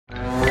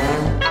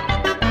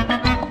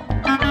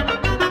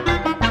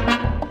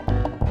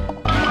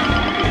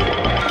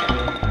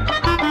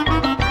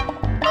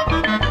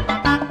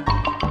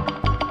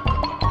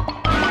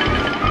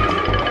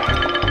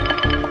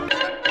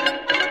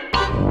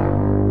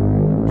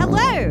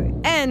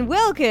and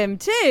welcome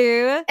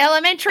to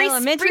Elementary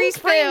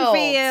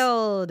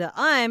Springfield.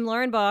 I'm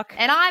Lauren Bach.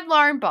 And I'm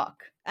Lauren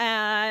Bach.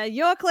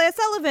 You're Claire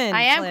Sullivan.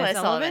 I am Claire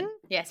Sullivan.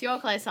 Yes, you're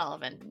Claire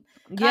Sullivan.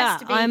 Nice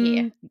to be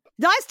here.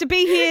 Nice to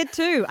be here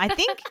too, I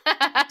think,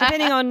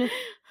 depending on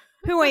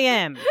who I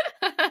am.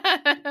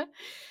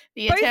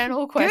 The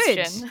eternal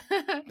question.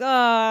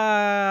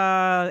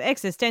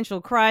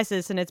 Existential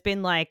crisis, and it's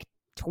been like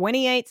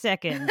 28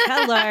 seconds.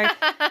 Hello.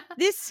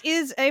 This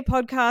is a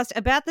podcast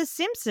about The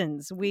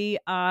Simpsons. We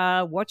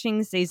are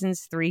watching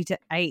seasons 3 to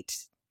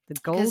 8, the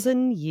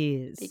golden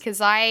years.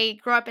 Because I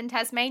grew up in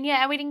Tasmania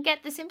and we didn't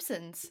get The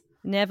Simpsons.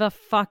 Never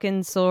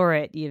fucking saw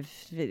it.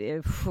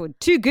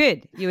 Too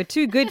good. You were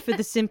too good for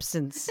The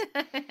Simpsons.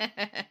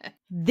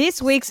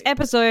 This week's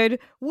episode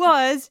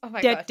was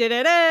Marge.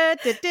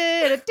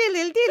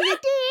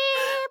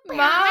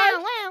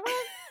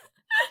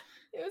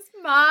 It was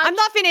Marge. I'm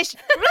not finished.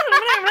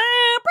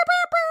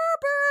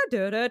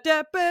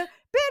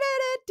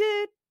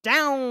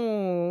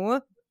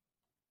 Down.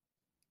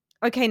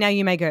 Okay, now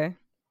you may go.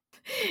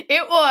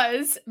 It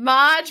was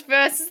Marge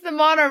versus the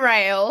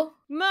monorail.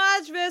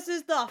 Marge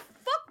versus the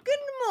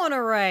fucking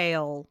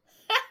monorail.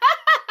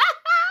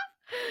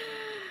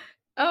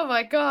 Oh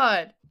my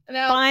god.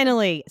 Now,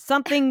 finally,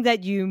 something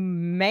that you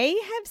may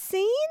have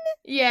seen?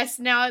 Yes,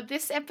 now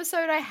this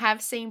episode I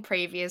have seen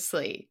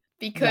previously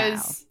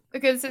because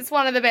it's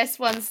one of the best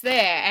ones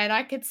there and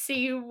I could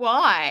see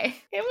why.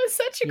 It was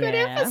such a good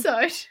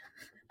episode.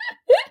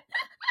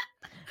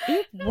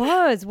 It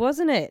was,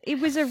 wasn't it?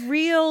 It was a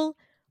real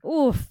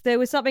there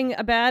was something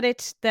about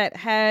it that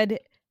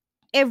had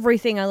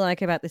everything I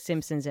like about The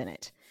Simpsons in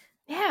it.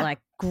 Yeah. Like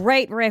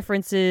great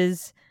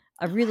references,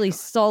 a really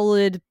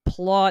solid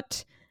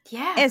plot,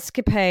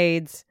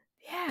 escapades,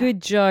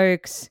 good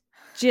jokes,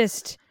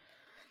 just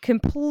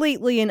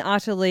completely and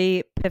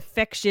utterly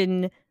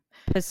perfection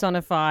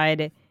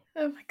personified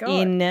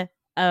in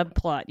a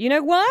plot. You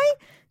know why?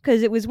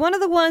 Because it was one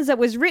of the ones that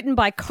was written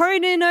by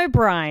Conan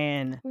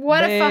O'Brien.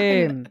 What a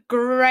fucking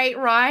great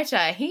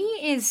writer. He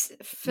is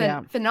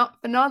phenomenal.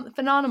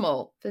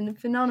 Phenomenal.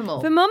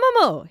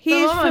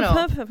 He is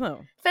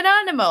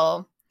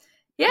phenomenal.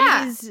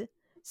 Yeah. He is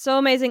so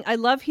amazing. I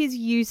love his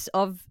use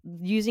of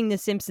using the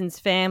Simpsons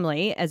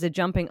family as a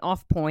jumping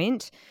off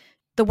point.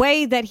 The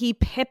way that he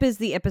peppers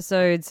the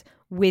episodes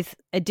with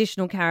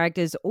additional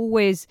characters,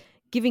 always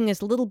giving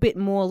us a little bit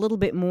more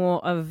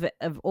of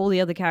all the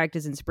other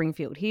characters in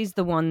Springfield. He's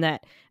the one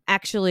that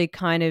actually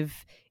kind of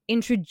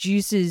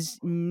introduces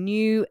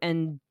new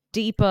and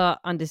deeper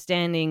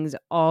understandings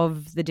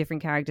of the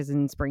different characters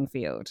in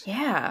Springfield.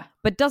 Yeah.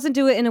 But doesn't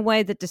do it in a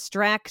way that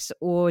distracts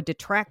or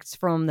detracts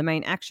from the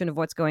main action of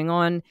what's going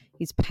on.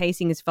 His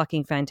pacing is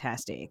fucking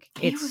fantastic.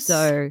 It's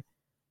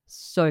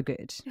so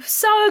good.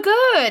 So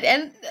good.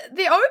 And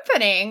the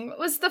opening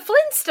was the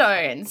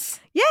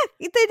Flintstones. Yeah,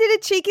 they did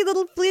a cheeky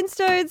little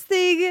Flintstones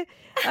thing.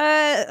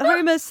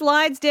 Homer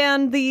slides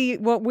down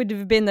what would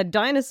have been the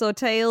dinosaur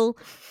tail,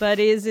 but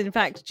is in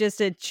fact just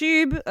a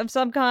tube of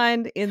some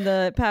kind in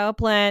the power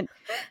plant,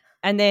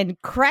 and then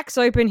cracks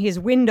open his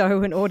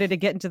window in order to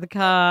get into the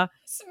car.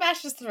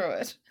 Smashes through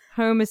it.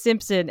 Homer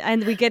Simpson.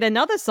 And we get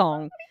another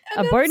song,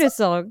 a bonus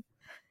song.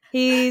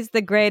 He's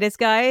the greatest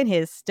guy in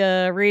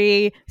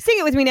history. Sing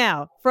it with me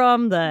now.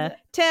 From the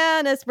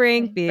town of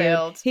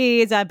Springfield,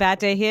 he's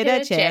about to hit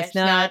a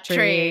chestnut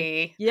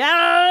tree.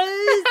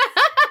 Yes!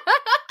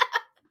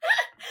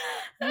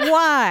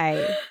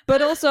 Why?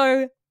 But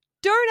also,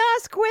 don't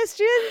ask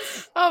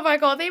questions. Oh my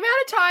god, the amount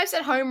of times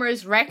that Homer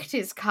has wrecked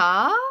his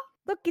car.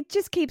 Look, it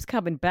just keeps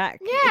coming back.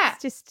 Yeah.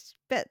 It's just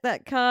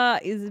that car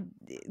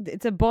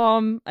it's a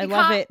bomb. I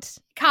love it.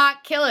 Can't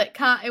kill it.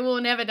 It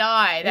will never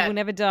die. It will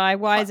never die.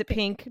 Why is it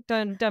pink?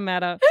 Don't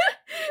matter.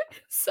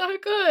 So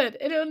good.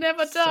 It'll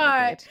never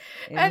die.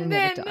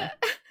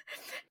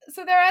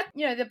 So they're at,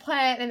 the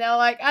plant and they're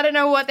like, I don't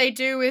know what they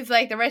do with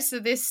like the rest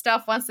of this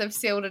stuff once they've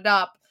sealed it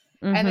up.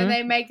 Mm-hmm. And then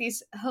they make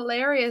these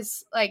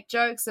hilarious like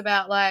jokes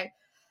about like,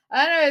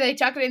 I don't know, they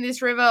chuck it in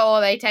this river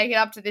or they take it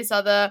up to this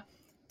other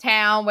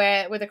town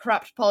with a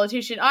corrupt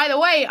politician. Either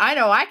way, I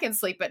know I can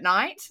sleep at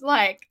night.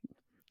 Like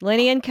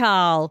Lenny and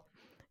Carl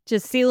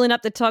just sealing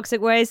up the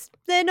toxic waste.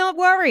 They're not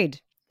worried.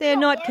 They're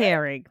not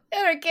caring. They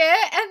don't care.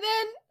 And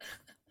then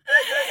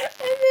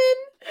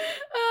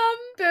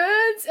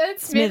Burns and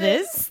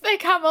Smithers, they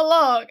come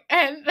along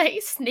and they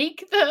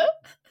sneak the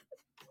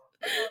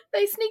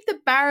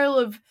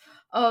barrel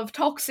of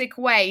toxic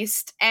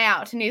waste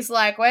out, and he's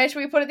like, where should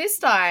we put it this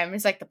time?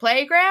 He's like, the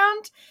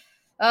playground?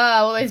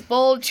 Well, these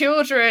bald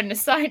children are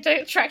starting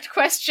to attract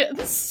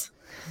questions.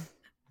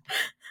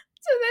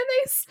 So then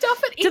they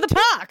stuff it to the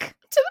park.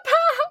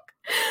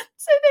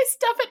 So they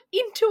stuff it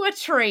into a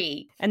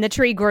tree. And the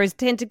tree grows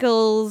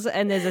tentacles,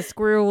 and there's a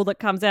squirrel that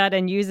comes out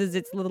and uses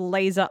its little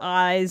laser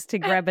eyes to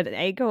grab an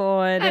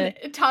acorn. And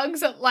it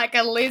tugs it like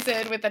a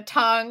lizard with a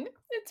tongue.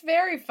 It's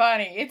very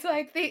funny. It's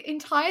like the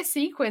entire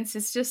sequence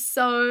is just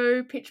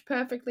so pitch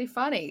perfectly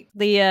funny.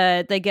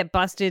 They get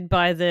busted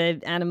by the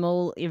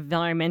animal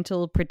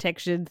environmental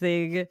protection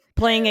thing,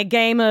 playing a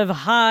game of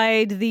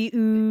hide the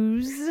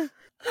ooze.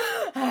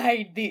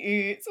 hate the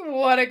Utes.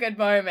 What a good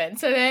moment.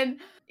 So then,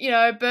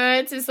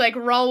 Burns is like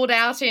rolled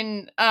out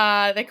in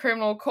the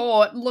criminal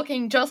court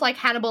looking just like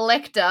Hannibal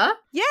Lecter.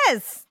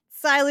 Yes!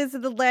 Silence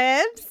of the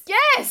Lambs.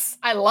 Yes!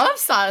 I love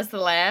Silence of the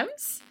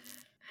Lambs.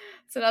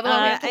 It's another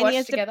one we have to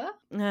watch together.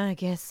 I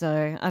guess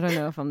so. I don't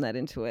know if I'm that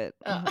into it.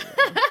 Oh.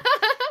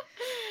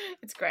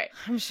 It's great.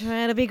 I'm sure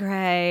it'll be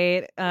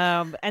great.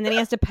 And then he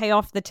has to pay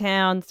off the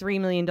town $3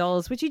 million,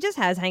 which he just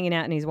has hanging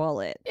out in his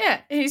wallet.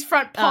 Yeah, in his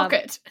front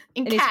pocket.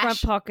 In cash. His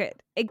front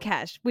pocket in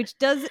cash, which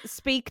does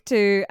speak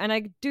to, and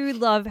I do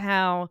love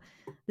how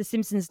The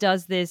Simpsons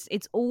does this.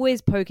 It's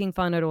always poking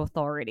fun at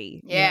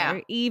authority.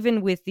 Yeah.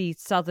 Even with the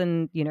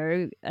southern,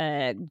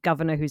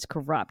 governor who's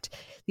corrupt.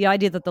 The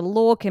idea that the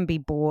law can be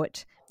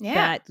bought,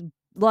 that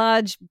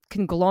large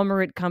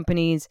conglomerate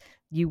companies,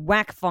 you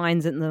whack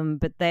fines at them,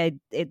 but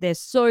they're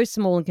so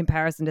small in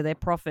comparison to their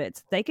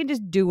profits. They can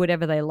just do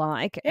whatever they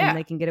like and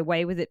they can get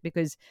away with it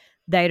because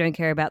they don't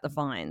care about the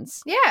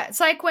fines. Yeah, it's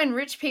like when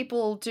rich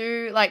people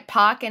do like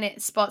park in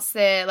spots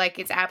there like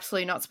it's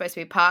absolutely not supposed to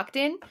be parked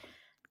in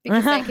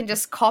because they can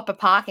just cop a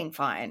parking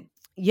fine.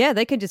 Yeah,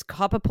 they can just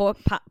cop a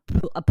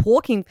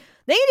porking.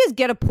 They can just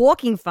get a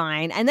porking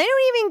fine and they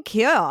don't even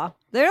care.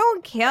 They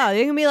don't care.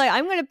 They can be like,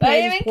 I'm going to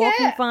pay this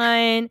porking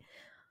fine.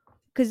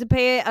 Because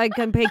I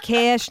can pay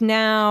cash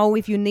now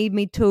if you need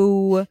me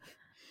to.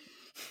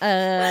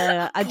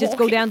 I just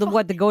go down to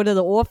go to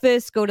the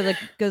office, go to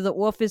the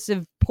office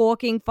of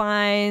porking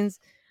fines,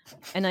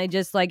 and I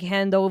just like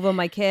hand over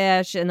my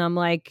cash, and I'm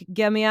like,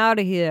 get me out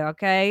of here,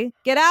 okay?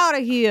 Get out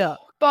of here.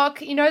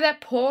 Bok, you know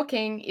that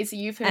porking is a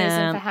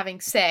euphemism for having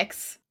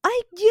sex.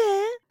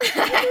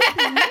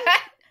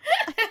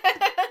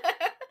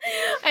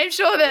 I'm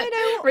sure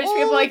that rich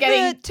people are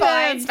getting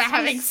fines for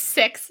having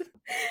sex.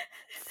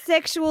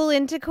 Sexual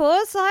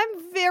intercourse,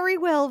 I'm very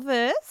well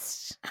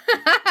versed.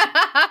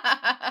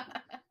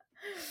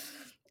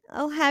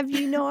 I'll have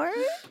you know.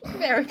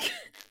 Very good.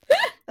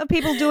 Are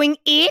people doing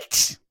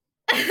it?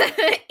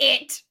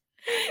 They're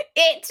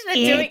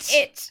doing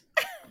it.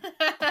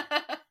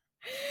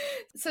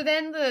 So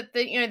then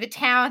the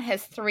town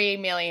has $3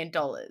 million,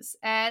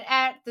 and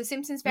at the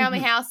Simpsons family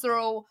house, they're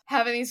all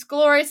having this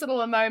glorious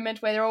little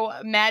moment where they're all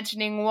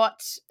imagining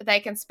what they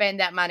can spend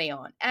that money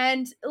on.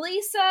 And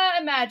Lisa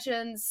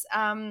imagines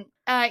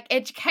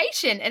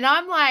education, and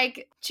I'm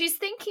like, she's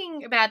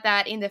thinking about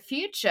that in the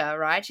future,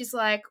 right? She's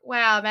like,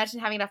 wow, imagine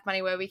having enough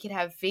money where we could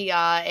have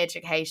VR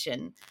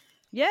education.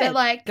 Yeah, but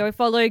like, go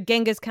follow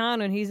Genghis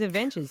Khan on his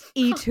adventures.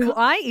 Eat who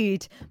I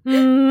eat.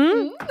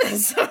 Mm-hmm.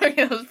 Sorry,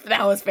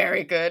 that was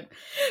very good.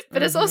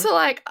 But it's also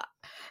like,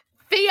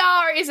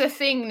 VR is a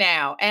thing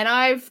now, and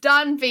I've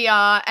done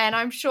VR, and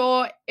I'm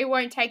sure it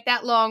won't take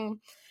that long,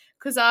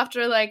 because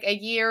after like a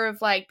year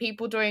of like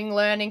people doing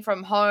learning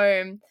from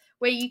home,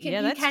 where you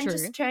can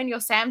just turn your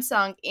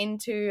Samsung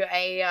into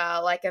a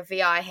like a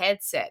VR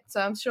headset.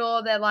 So I'm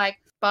sure that like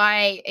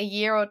by a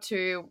year or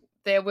two,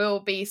 there will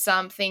be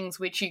some things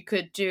which you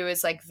could do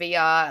as like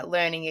VR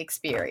learning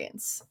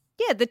experience.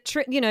 Yeah,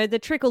 the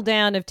trickle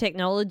down of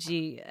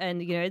technology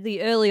and,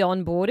 the early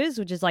onboarders,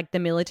 which is like the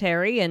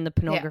military and the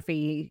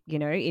pornography,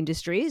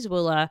 industries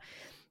will,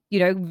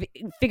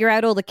 figure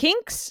out all the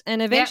kinks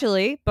and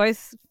eventually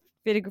both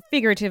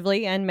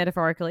figuratively and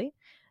metaphorically.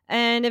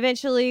 And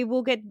eventually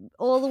we'll get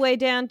all the way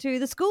down to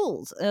the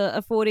schools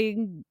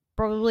affording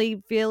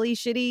probably fairly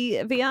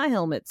shitty VR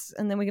helmets.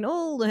 And then we can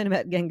all learn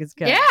about Genghis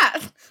Khan.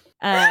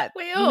 Yeah.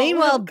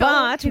 Meanwhile,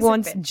 Bart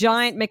wants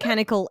giant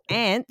mechanical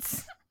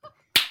ants.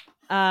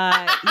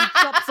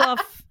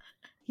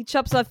 He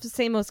chops off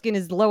Seymour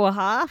Skinner's lower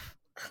half.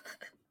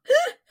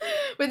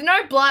 With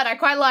no blood. I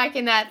quite like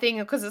in that thing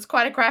because it's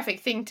quite a graphic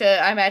thing to,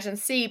 I imagine,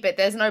 see, but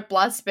there's no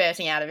blood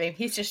spurting out of him.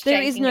 He's just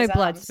shaking his arms. There is no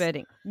blood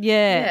spurting.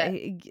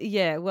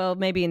 Yeah. Well,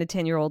 maybe in a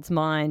 10-year-old's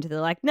mind,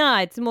 they're like, nah,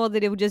 it's more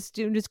that it'll just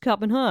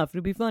cut in half.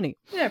 It'll be funny.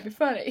 Yeah, it'd be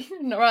funny.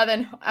 Rather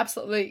than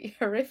absolutely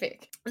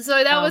horrific.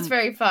 So that was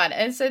very fun.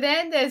 And so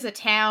then there's a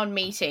town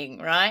meeting,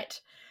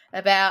 right?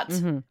 About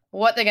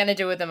what they're going to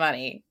do with the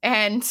money.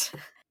 And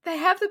they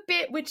have the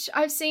bit which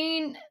I've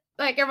seen,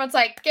 like everyone's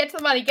like, get to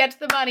the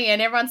money,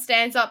 and everyone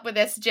stands up with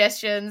their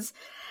suggestions.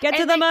 Get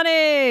to the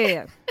money!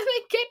 And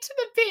they get to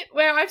the bit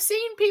where I've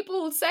seen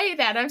people say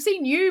that. I've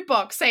seen you,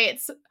 Bok, say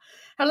it's,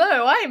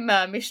 hello, I'm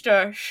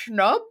Mr.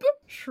 Schnub.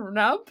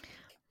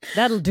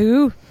 That'll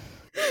do.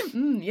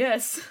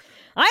 Yes.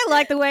 I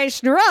like the way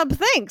Schnub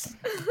thinks.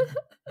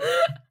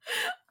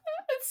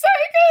 It's so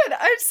good.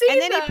 I've seen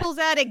that. And then he pulls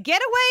out a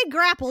getaway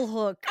grapple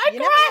hook. You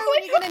never know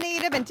when you're going to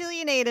need him until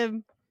you need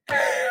him.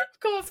 Of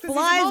course.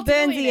 Flies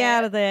Bernsey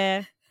out of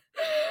there.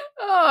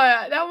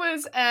 Oh, that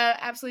was an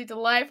absolutely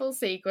delightful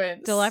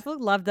sequence. Delightful.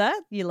 Loved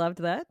that. You loved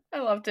that. I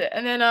loved it.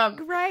 And then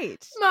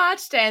great. Marge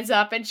stands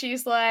up and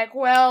she's like,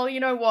 well, you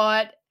know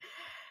what?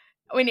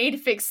 We need to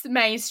fix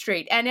Main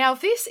Street. And now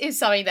this is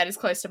something that is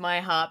close to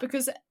my heart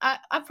because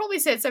I've probably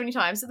said so many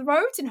times that the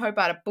roads in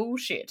Hobart are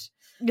bullshit.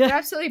 They're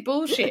absolutely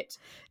bullshit.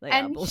 They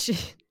are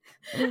bullshit.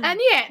 And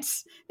yet,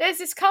 there's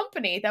this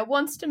company that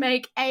wants to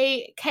make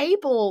a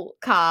cable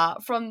car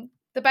from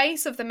the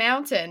base of the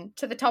mountain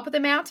to the top of the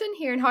mountain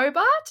here in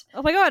Hobart.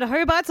 Oh my God,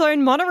 Hobart's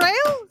own monorail?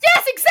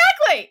 Yes,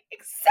 exactly.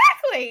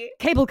 Exactly.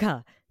 Cable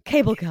car.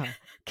 Cable car.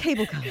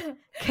 Cable car.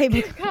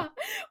 Cable car.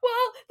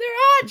 Well, there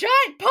are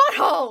giant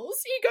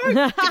potholes. You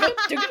go.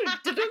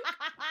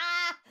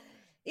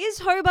 Is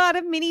Hobart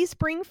a mini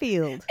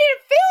Springfield?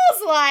 It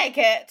feels like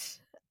it.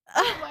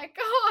 Oh my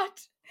God.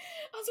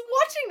 I was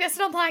watching this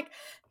and I'm like,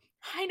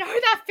 I know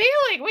that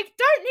feeling. We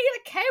don't need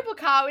a cable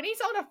car. We need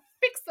someone to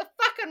fix the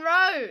fucking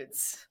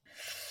roads.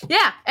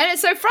 Yeah, and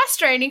it's so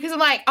frustrating because I'm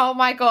like, oh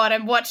my God,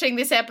 I'm watching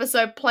this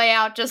episode play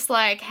out just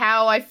like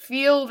how I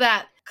feel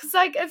that. Because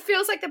like, it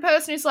feels like the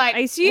person who's like, I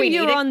assume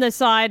you're on the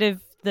side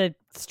of the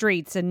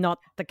streets and not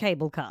the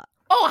cable car.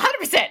 Oh,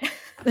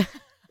 100%.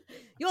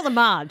 You're the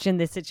Marge in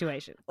this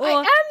situation. Or I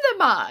am the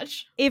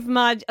Marge. If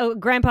Marge,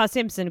 Grandpa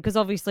Simpson, because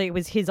obviously it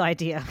was his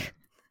idea.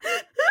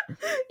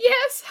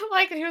 Yes,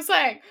 like he was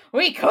like,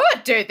 we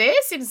could do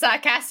this in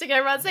sarcastic.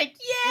 Everyone's like,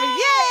 yay!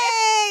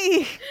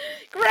 Yay!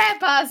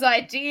 Grandpa's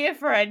idea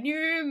for a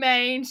new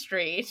main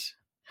street.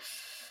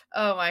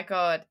 Oh my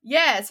God.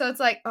 Yeah, so it's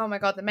like, oh my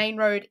God, the main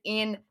road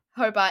in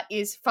Hobart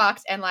is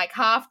fucked, and like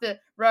half the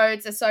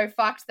roads are so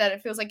fucked that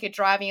it feels like you're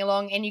driving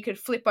along and you could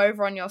flip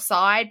over on your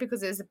side because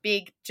there's a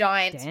big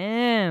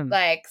giant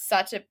like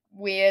such a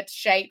weird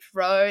shaped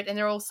road, and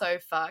they're all so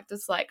fucked.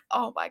 It's like,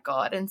 oh my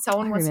God. And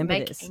someone wants to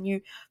make a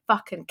new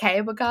fucking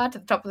cable car to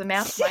the top of the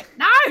mountain. Like,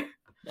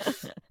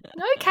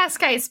 no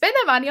Cascade, spend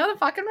the money on the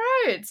fucking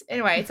roads.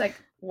 Anyway, it's like,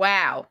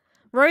 wow,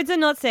 roads are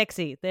not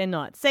sexy. They're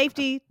not.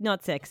 Safety,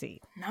 not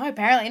sexy. No,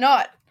 apparently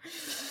not.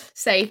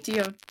 Safety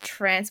of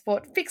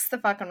transport, fix the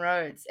fucking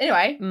roads.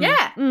 Anyway,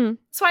 yeah.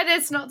 That's why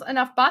there's not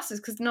enough buses,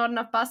 because not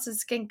enough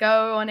buses can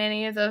go on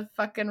any of the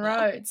fucking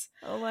roads.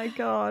 Oh my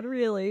God,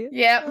 really?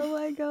 Yep. Oh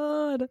my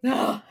God.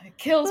 Oh, it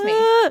kills me.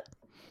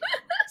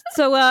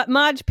 So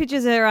Marge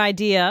pitches her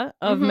idea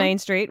of Main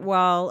Street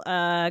while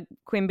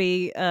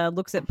Quimby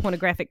looks at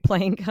pornographic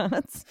playing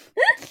cards.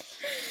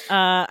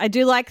 I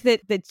do like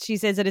that she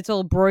says that it's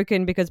all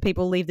broken because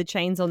people leave the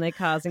chains on their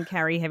cars and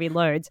carry heavy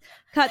loads.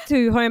 Cut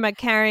to Homer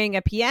carrying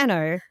a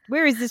piano.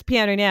 Where is this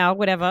piano now?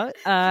 Whatever.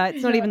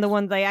 It's not even the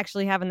one they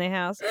actually have in their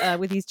house,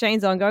 with his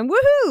chains on, going,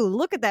 woohoo,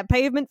 look at that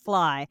pavement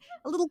fly.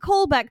 A little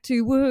callback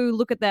to woohoo,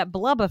 look at that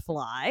blubber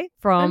fly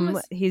from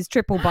his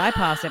triple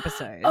bypass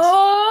episode.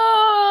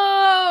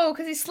 Oh,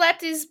 because he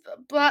slapped his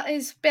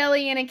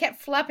belly and it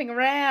kept flapping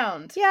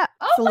around. Yeah.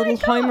 It's a little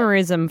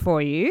Homerism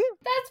for you.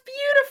 That's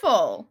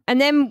beautiful.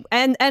 And then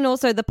and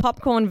also the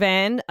popcorn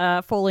van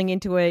falling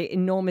into an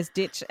enormous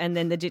ditch and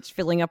then the ditch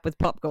filling up with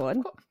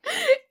popcorn.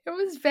 It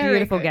was very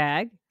beautiful good.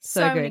 Gag.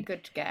 So many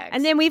good. Good gags.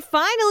 And then we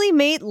finally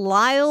meet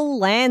Lyle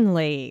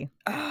Lanley.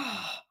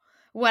 Oh,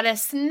 what a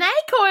snake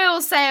oil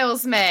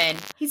salesman.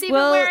 He's even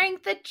wearing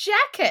the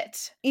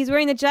jacket. He's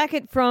wearing the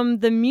jacket from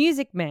The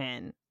Music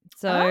Man.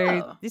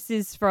 So this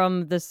is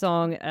from the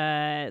song,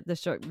 the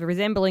show,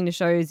 resembling the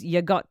show's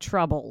You Got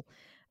Trouble.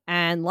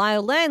 And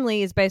Lyle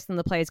Lanley is based on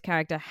the player's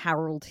character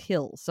Harold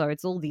Hill. So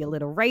it's all the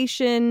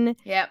alliteration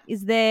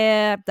is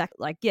there. That,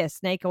 like,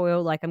 snake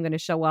oil, like I'm going to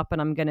show up and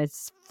I'm going to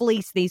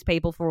fleece these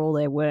people for all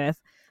they're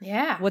worth.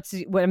 Yeah. What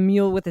a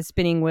mule with a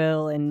spinning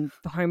wheel, and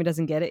Homer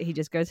doesn't get it. He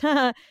just goes,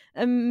 ha,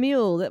 a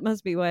mule. That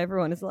must be why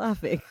everyone is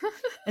laughing.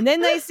 And then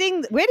they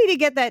sing, where did he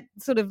get that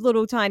sort of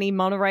little tiny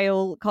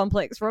monorail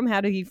complex from? How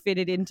did he fit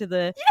it into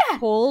the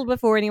hall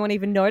before anyone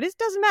even noticed?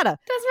 Doesn't matter.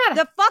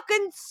 The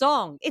fucking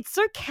song. It's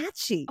so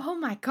catchy. Oh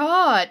my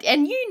God.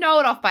 And you know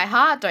it off by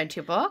heart, don't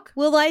you, Bock?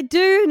 Well, I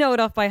do know it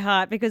off by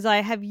heart because I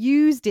have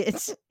used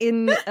it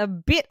in a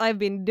bit I've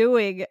been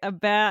doing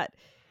about...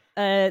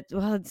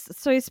 it's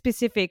so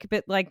specific,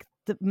 but like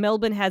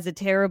Melbourne has a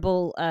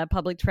terrible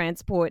public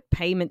transport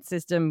payment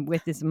system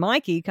with this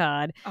Mikey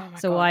card.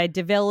 So I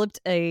developed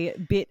a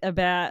bit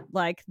about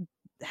like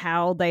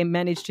how they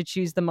managed to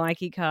choose the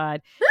Mikey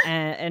card,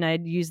 and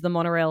I'd use the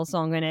monorail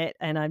song in it,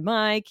 and I'd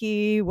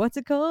Mikey, what's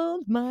it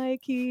called?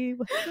 Mikey.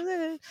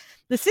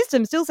 The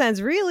system still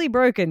sounds really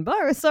broken.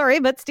 Sorry,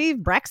 but Steve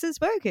Brax has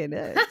spoken.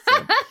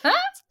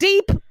 It's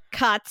deep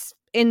cuts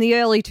in the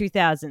early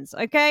 2000s,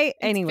 okay?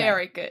 Anyway. It's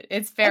very good.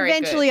 It's very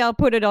Eventually good. I'll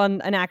put it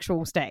on an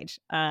actual stage.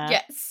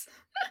 Yes.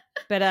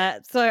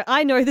 But so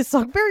I know the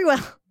song very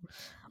well.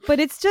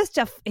 But it's just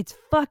it's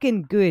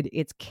fucking good.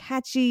 It's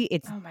catchy.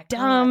 It's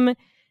dumb. God.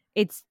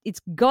 It's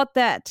got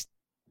that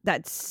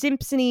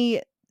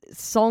Simpson-y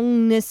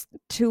songness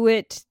to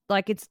it.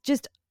 Like, it's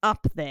just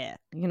up there.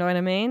 You know what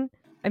I mean?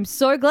 I'm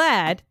so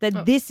glad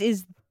that this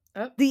is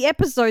the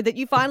episode that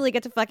you finally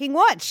get to fucking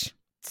watch.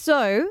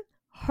 So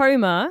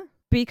Homer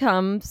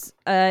decides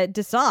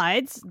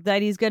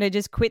that he's going to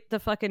just quit the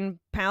fucking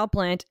power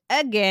plant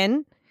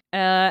again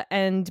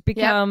and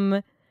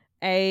become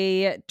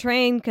a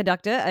train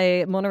conductor,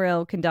 a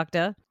monorail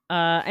conductor.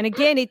 And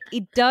again,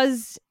 it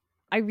does...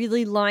 I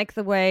really like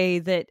the way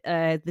that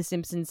The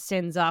Simpsons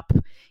sends up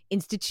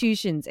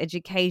institutions,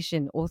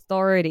 education,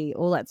 authority,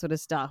 all that sort of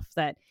stuff.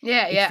 That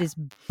it's this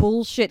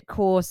bullshit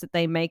course that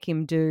they make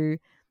him do.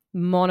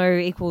 Mono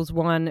equals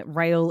one,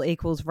 rail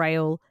equals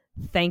rail.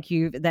 thank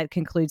you. That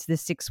concludes the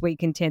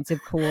 6-week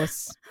intensive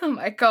course. Oh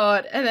my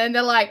God. And then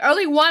they're like,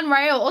 only one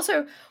rail.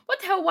 Also, what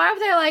the hell? Why were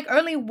they like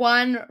only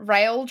one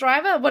rail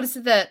driver? What is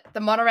it that the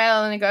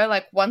monorail only go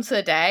like once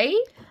a day?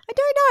 I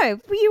don't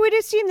know. You would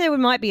assume there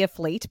might be a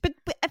fleet, but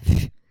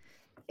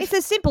it's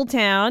a simple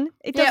town.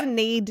 It doesn't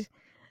need,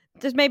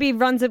 just maybe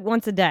runs it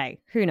once a day.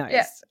 Who knows?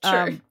 Yeah,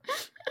 true.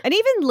 And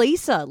even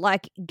Lisa,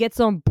 like, gets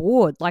on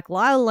board. Like,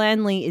 Lyle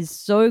Landley is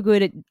so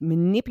good at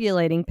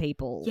manipulating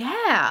people.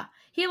 Yeah.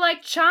 He,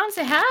 like, charms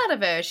the hell out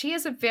of her. She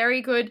has a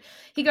very good...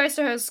 He goes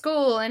to her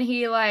school and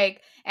he,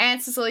 like,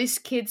 answers all these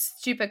kids'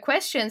 stupid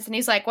questions. And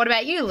he's like, what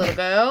about you, little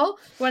girl?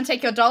 You want to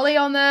take your dolly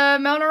on the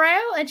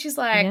monorail? And she's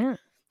like... Yeah.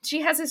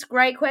 She has this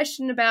great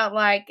question about,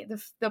 like,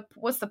 the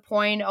what's the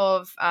point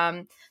of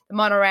the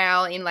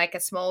monorail in, like, a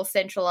small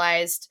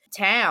centralized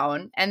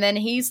town? And then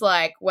he's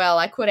like, well,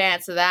 I could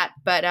answer that,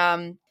 but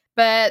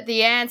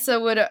the answer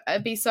would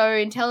be so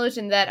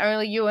intelligent that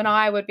only you and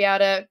I would be able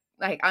to,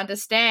 like,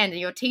 understand,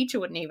 and your teacher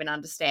wouldn't even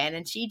understand.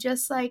 And she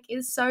just, like,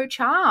 is so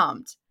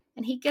charmed,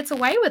 and he gets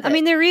away with it. I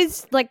mean, there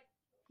is, like,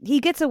 he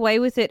gets away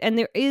with it, and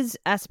there is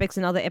aspects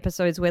in other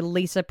episodes where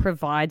Lisa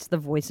provides the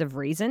voice of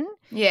reason.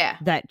 Yeah.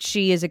 That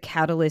she is a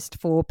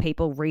catalyst for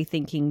people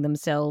rethinking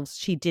themselves.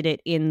 She did it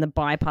in the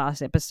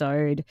Bypass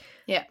episode.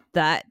 Yeah.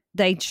 That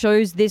they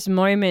chose this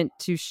moment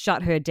to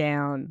shut her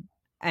down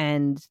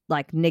and,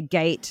 like,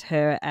 negate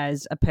her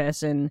as a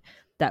person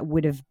that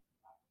would have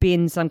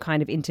been some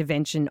kind of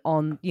intervention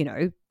on, you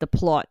know, the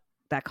plot,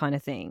 that kind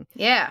of thing.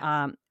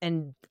 Yeah.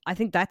 And I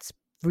think that's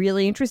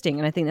really interesting,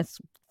 and I think that's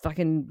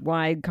fucking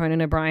why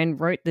Conan O'Brien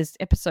wrote this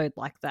episode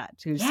like that,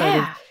 to sort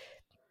of,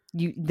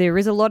 there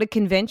is a lot of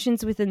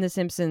conventions within The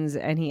Simpsons,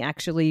 and he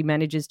actually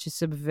manages to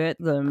subvert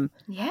them.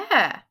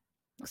 Yeah.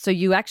 So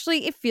you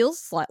actually, it feels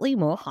slightly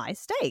more high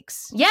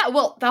stakes. Yeah,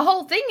 well, the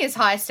whole thing is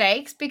high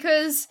stakes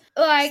because,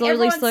 like,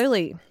 slowly,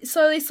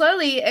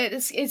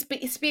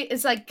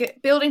 it's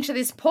like building to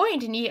this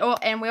point,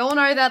 and we all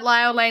know that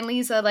Lyle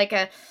Lanley's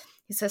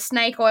he's a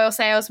snake oil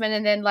salesman,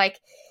 and then,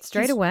 like,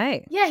 straight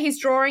away. Yeah, he's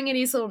drawing in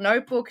his little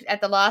notebook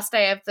at the last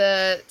day of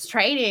the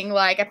training,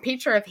 like, a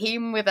picture of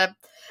him with a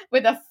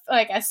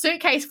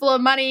suitcase full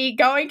of money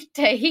going to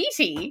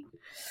Tahiti.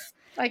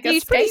 Like,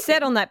 he's pretty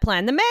set on that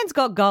plan. The man's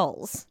got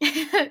goals.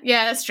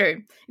 Yeah, that's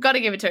true. Got to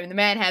give it to him. The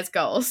man has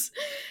goals.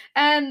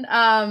 And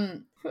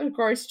what a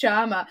gross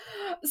charmer.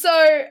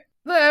 So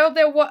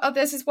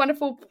there's this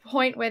wonderful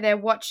point where they're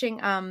watching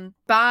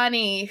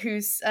Barney,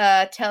 who's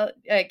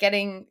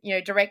directing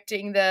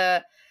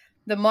the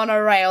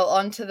monorail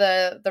onto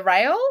the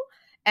rail,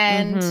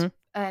 and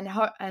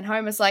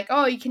Homer's like,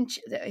 oh, you can.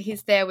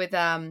 He's there with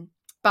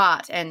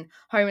Bart, and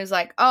Homer's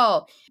like,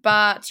 oh,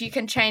 Bart, you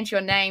can change your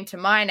name to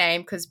my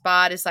name, because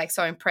Bart is, like,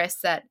 so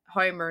impressed that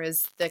Homer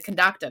is the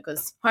conductor,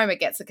 because Homer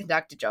gets the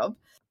conductor job.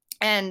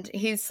 And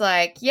he's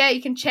like, yeah,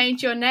 you can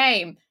change your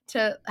name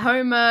to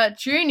Homer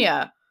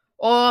Jr.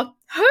 or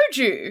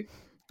Hoju.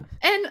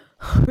 And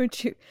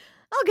Hoju.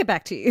 I'll get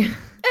back to you.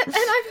 And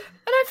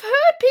I've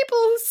heard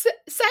people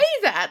say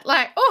that,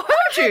 like, oh,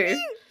 Hoju.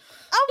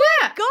 Oh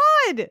my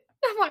God.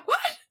 I'm like, what?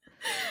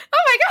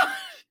 Oh my God.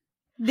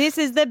 This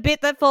is the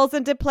bit that falls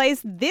into place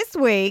this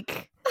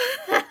week.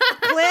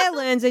 Claire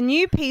learns a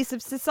new piece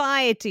of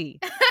society.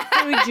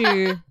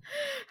 Hoju.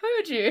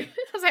 I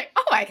was like,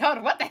 oh my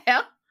God, what the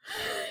hell?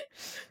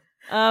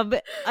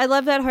 But I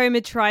love that Homer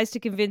tries to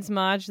convince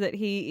Marge that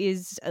he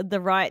is the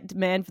right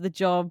man for the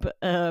job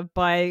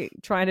by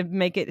trying to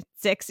make it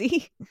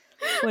sexy.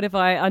 What if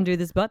I undo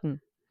this button?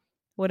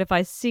 What if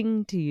I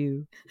sing to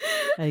you?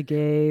 I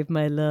gave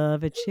my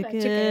love a chicken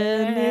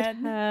that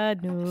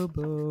had no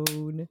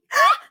bone.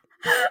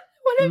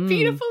 What a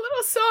beautiful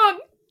little song.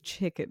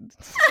 Chicken.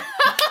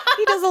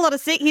 He does a lot of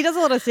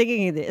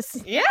singing in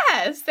this.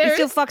 Yes, he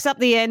still fucks up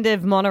the end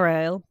of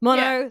Monorail.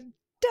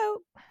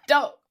 Dope.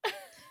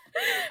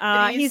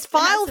 His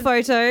file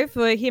photo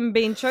for him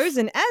being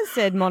chosen as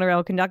said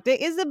monorail conductor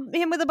is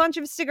him with a bunch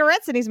of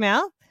cigarettes in his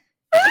mouth.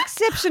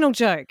 Exceptional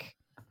joke.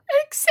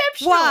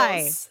 Exceptional.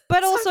 Why?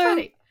 But so also,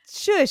 funny.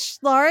 Shush,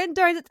 Lauren,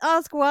 don't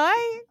ask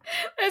why.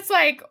 It's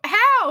like,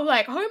 how?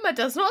 Like, Homer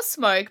does not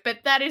smoke, but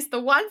that is the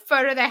one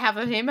photo they have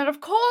of him, and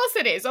of course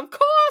it is. Of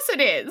course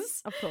it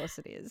is. Of course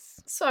it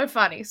is. So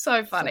funny.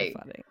 So funny.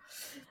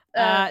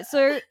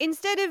 So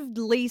instead of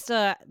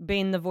Lisa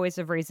being the voice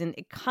of reason,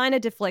 it kind of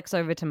deflects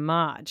over to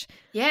Marge.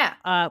 Yeah.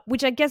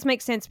 Which I guess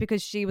makes sense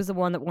because she was the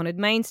one that wanted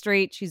Main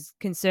Street. She's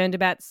concerned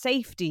about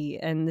safety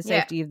and the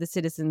safety of the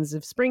citizens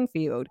of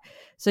Springfield.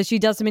 So she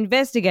does some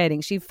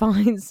investigating. She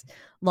finds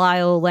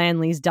Lyle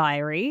Landley's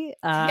diary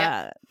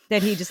that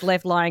he just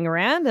left lying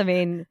around. I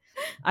mean,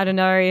 I don't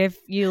know if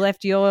you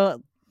left your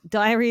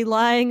diary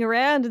lying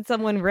around and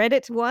someone read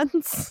it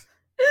once.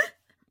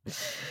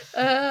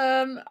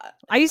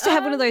 I used to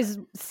have one of those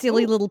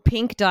silly little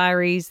pink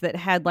diaries that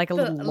had like a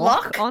little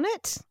lock on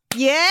it.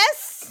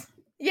 Yes.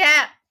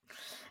 Yeah.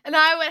 And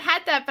I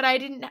had that, but I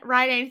didn't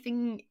write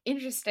anything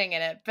interesting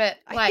in it. But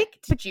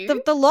did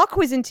you? The lock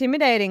was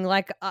intimidating.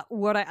 Like I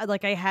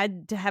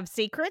had to have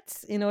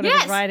secrets in order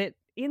to write it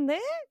in there.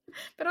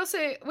 But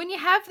also, when you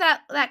have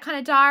that kind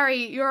of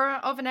diary, you're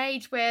of an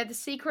age where the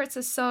secrets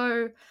are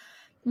so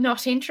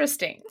not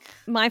interesting.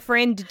 My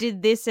friend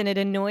did this and it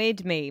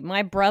annoyed me.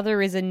 My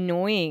brother is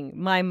annoying.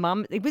 My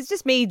mum, it was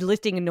just me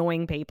listing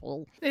annoying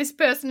people. This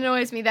person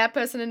annoys me. That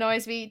person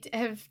annoys me.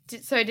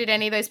 So did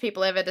any of those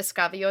people ever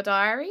discover your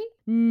diary?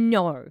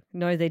 No,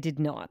 they did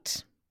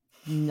not.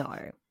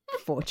 No.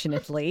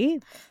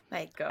 Fortunately.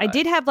 My God. I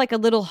did have like a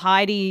little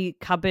Heidi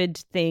cupboard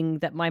thing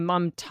that my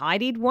mum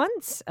tidied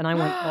once, and I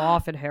went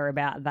off at her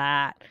about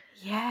that.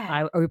 Yeah.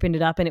 I opened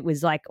it up and it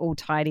was like all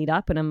tidied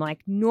up, and I'm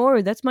like,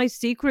 no, that's my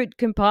secret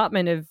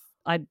compartment of,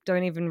 I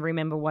don't even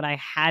remember what I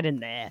had in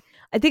there.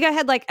 I think I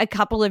had like a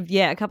couple of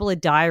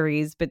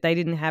diaries, but they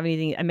didn't have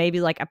anything, and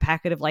maybe like a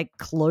packet of like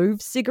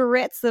clove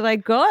cigarettes that I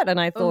got, and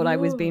I thought I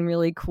was being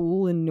really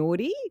cool and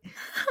naughty.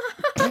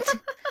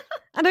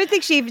 I don't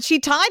think she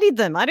tidied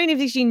them. I don't even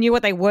think she knew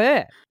what they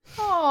were.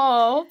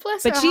 Oh,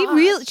 bless her But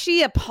heart.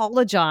 she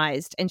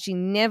apologized and she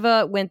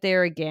never went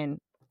there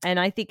again. And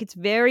I think it's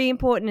very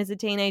important as a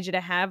teenager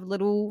to have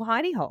little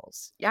hidey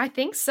holes. Yeah, I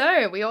think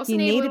so. We also You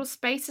need need little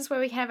spaces where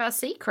we have our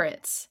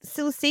secrets.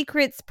 Still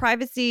secrets,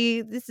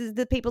 privacy. This is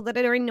the people that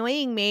are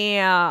annoying me.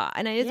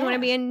 And I just want to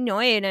be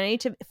annoyed. I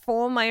need to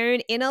form my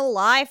own inner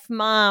life,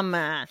 Mum.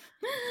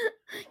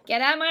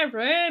 Get out of my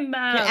room,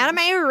 Mum. Get out of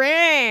my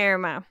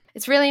room.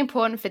 It's really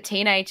important for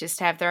teenagers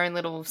to have their own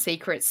little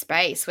secret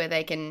space where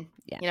they can,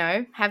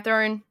 have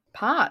their own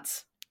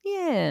parts.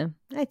 Yeah,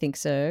 I think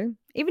so.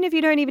 Even if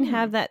you don't even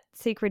have that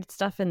secret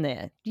stuff in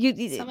there,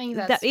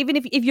 even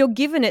if you're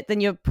given it,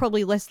 then you're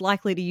probably less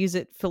likely to use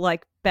it for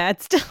like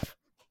bad stuff.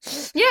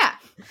 Yeah,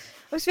 I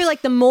always feel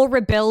like the more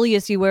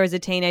rebellious you were as a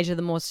teenager,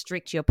 the more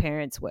strict your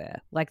parents were.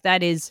 Like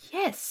that is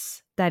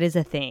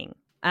a thing.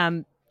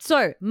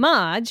 So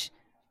Marge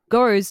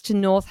goes to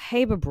North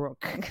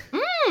Haverbrook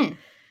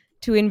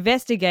to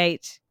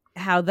investigate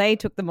how they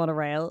took the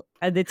monorail,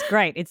 and it's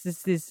great. It's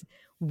this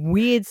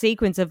weird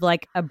sequence of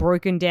like a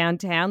broken down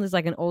town. There's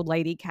like an old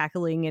lady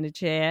cackling in a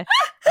chair.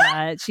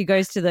 She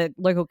goes to the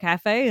local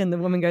cafe and the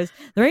woman goes,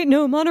 there ain't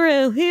no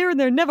monorail here and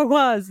there never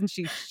was. And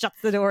she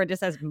shuts the door and just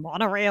says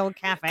Monorail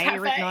Cafe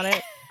written on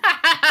it.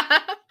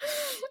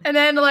 And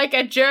then like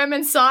a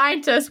German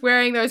scientist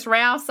wearing those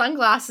round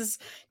sunglasses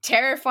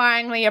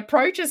terrifyingly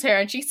approaches her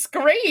and she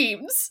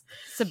screams.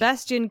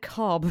 Sebastian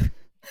Cobb.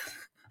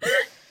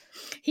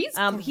 He's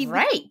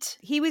great.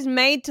 He was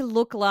made to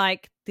look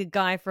like the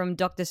guy from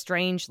Doctor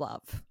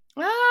Strangelove.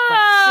 Oh!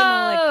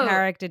 Like similar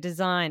character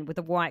design with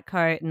the white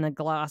coat and the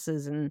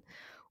glasses and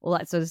all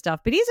that sort of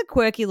stuff. But he's a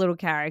quirky little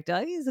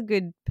character. He's a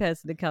good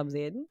person that comes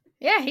in.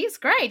 Yeah, he's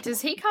great.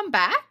 Does he come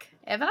back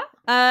ever?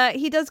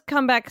 He does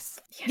come back.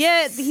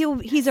 Yes. Yeah,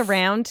 he's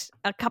around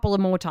a couple of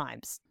more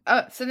times.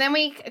 Oh, so then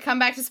we come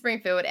back to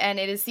Springfield and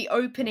it is the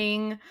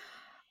opening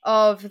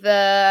of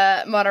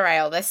the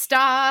monorail, the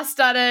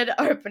star-studded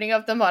opening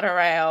of the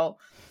monorail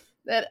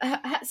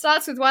that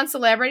starts with one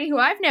celebrity who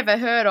I've never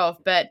heard of,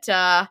 but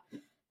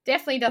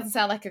definitely doesn't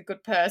sound like a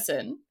good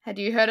person. Had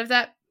you heard of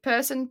that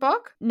person,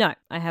 Bog? No,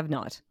 I have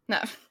not.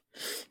 No.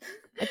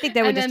 I think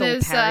they were just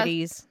all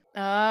parodies.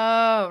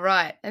 Oh,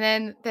 right.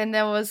 And then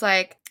there was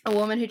like a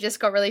woman who just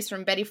got released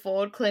from Betty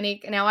Ford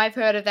Clinic. Now, I've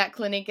heard of that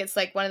clinic. It's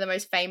like one of the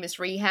most famous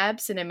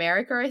rehabs in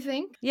America, I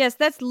think. Yes,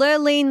 that's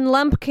Lurleen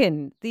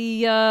Lumpkin,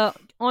 the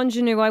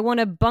ingenue. I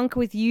want to bunk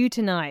with you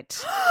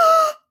tonight.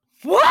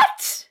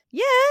 What?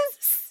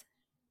 Yes.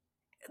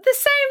 The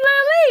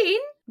same Lurleen?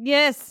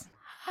 Yes.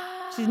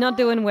 She's not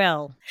doing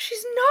well.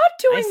 She's not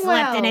doing well.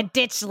 I slept in a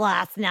ditch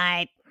last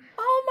night.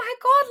 Oh my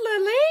God,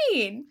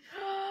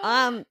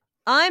 Lurleen.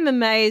 I'm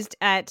amazed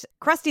at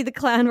Krusty the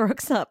Clown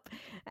rocks up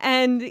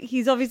and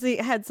he's obviously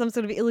had some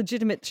sort of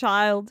illegitimate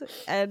child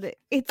and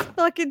it's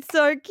fucking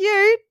so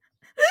cute.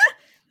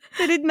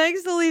 But it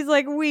makes all these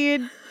like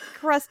weird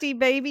crusty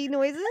baby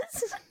noises.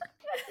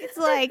 It's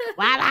like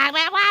wah, wah,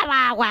 wah,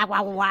 wah, wah,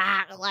 wah,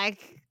 wah.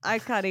 Like I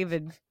can't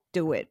even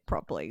do it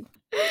properly.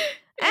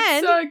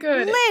 It's so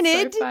good.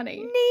 Leonard so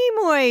funny.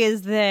 Nimoy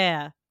is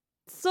there.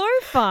 So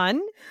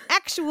fun.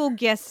 Actual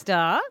guest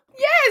star.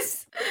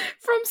 Yes!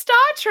 From Star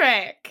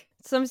Trek.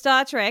 Some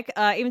Star Trek,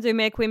 even though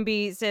Mayor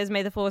Quimby says,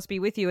 may the force be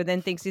with you, and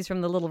then thinks he's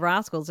from the Little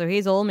Rascals, so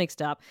he's all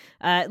mixed up.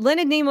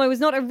 Leonard Nimoy was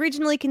not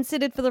originally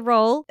considered for the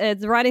role.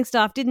 The writing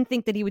staff didn't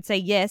think that he would say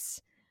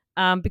yes,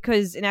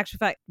 because in actual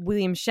fact,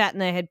 William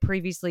Shatner had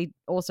previously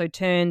also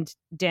turned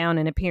down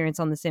an appearance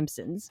on The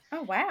Simpsons.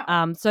 Oh,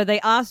 wow. So they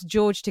asked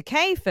George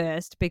Takei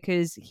first,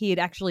 because he had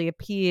actually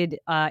appeared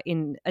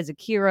as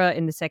Akira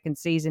in the second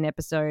season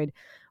episode,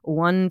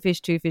 One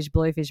Fish, Two Fish,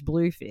 Blowfish,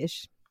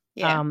 Bluefish.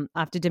 Yeah.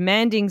 After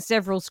demanding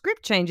several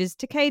script changes,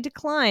 Takei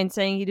declined,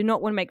 saying he did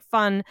not want to make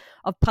fun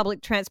of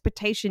public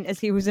transportation as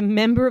he was a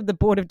member of the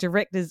board of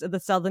directors of the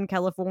Southern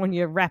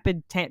California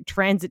Rapid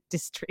Transit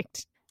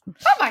District.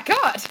 Oh my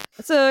God.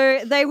 So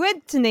they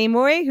went to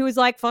Nimoy, who was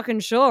like, fucking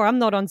sure, I'm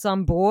not on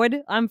some board.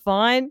 I'm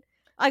fine.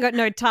 I got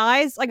no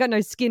ties. I got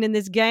no skin in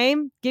this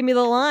game. Give me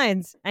the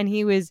lines. And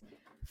he was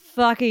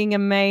fucking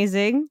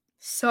amazing.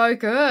 So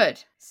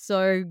good.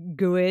 so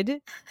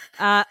good.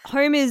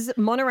 Homer's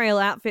monorail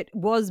outfit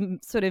was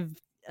sort of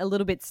a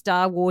little bit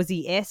Star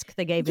Wars-y-esque.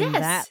 They gave him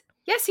that.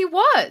 Yes, he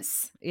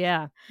was.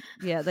 Yeah,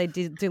 they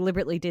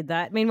deliberately did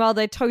that. Meanwhile,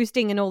 they're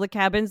toasting in all the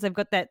cabins. They've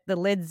got the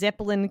Led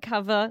Zeppelin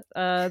cover,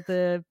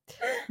 the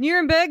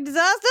Nuremberg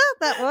disaster,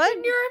 that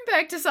one. The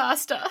Nuremberg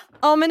disaster.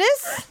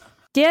 Ominous.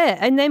 Yeah,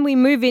 and then we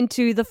move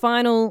into the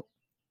final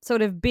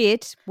sort of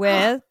bit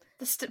where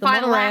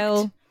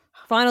the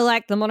final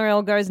act, the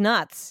monorail goes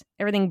nuts.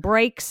 Everything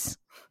breaks.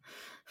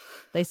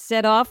 They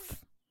set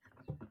off.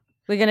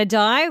 We're going to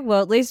die.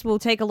 Well, at least we'll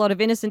take a lot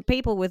of innocent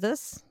people with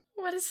us.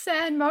 What a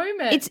sad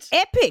moment. It's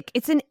epic.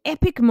 It's an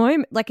epic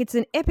moment. Like, it's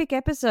an epic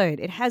episode.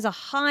 It has a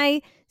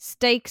high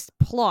stakes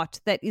plot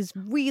that is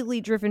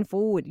really driven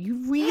forward.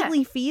 You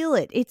really feel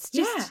it. It's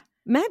just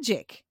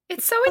magic.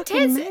 It's so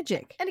intense.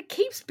 Magic. And it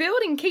keeps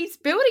building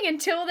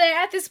until they're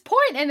at this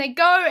point, and they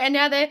go, and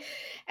now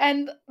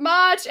and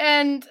Marge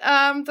and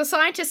the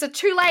scientists are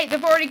too late.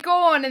 They've already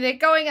gone, and they're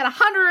going at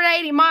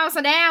 180 miles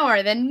an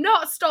hour. They're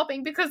not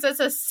stopping because it's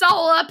a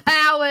solar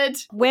powered.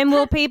 When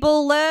will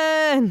people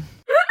learn?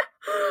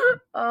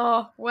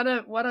 Oh, what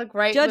a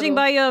great Judging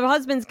by your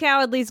husband's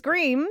cowardly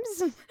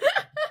screams.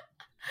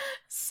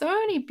 So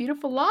many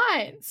beautiful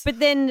lines. But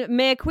then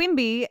Mayor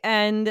Quimby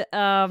and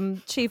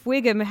Chief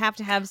Wiggum have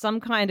to have some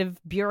kind of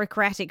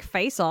bureaucratic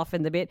face-off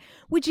in the bit,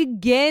 which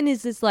again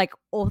is this like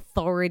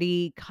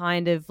authority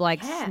kind of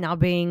like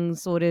snubbing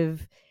sort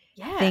of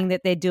thing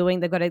that they're doing.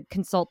 They've got to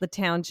consult the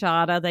town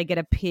charter. They get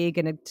a pig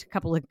and a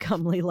couple of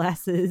comely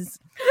lasses.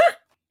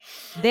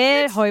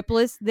 They're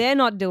hopeless. They're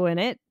not doing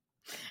it.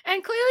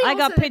 And clearly I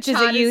got pictures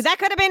of you. That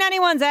could have been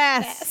anyone's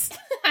ass.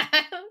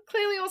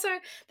 Clearly also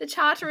the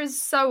charter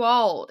is so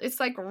old. It's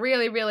like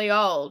really, really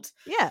old.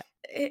 Yeah.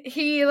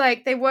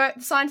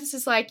 Scientists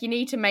is like, you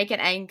need to make an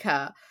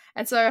anchor.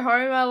 And so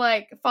Homer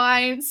like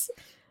finds.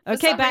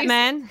 Okay,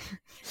 Batman.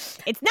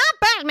 It's not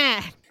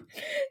Batman.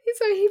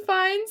 So he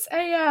finds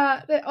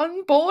that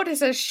on board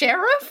is a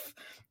sheriff.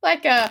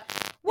 Why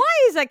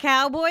is a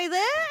cowboy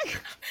there?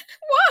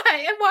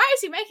 Why? And why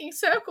is he making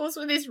circles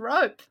with his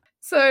rope?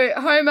 So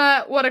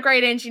Homer, what a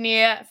great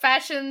engineer,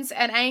 fashions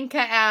an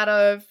anchor out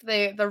of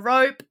the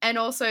rope and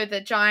also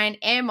the giant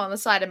M on the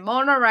side of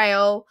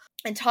monorail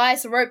and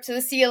ties the rope to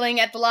the ceiling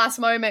at the last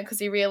moment because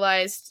he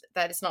realized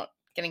that it's not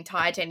getting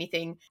tied to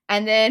anything.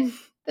 And then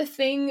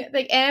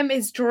the M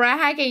is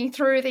dragging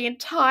through the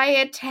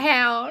entire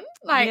town.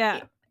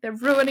 They're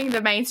ruining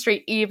the main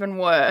street even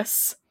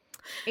worse.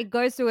 It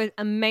goes through an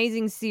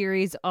amazing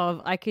series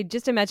of, I could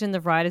just imagine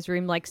the writer's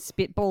room like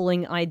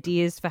spitballing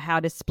ideas for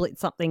how to split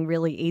something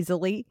really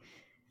easily.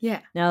 Yeah.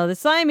 Now, the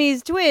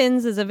Siamese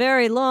twins is a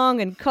very long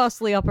and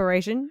costly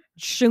operation.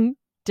 Shung,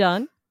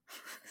 done.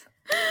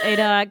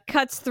 It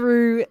cuts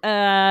through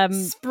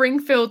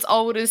Springfield's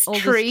oldest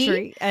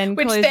tree and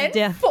which then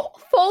down.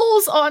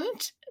 Falls on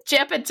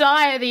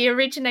Jebediah, the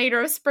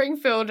originator of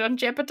Springfield, on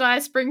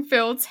Jebediah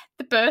Springfield's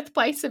the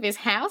birthplace of his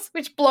house,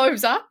 which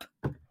blows up.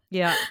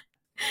 Yeah.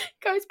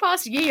 Goes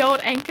past ye old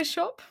anchor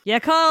shop.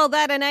 You call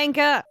that an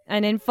anchor?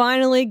 And then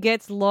finally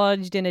gets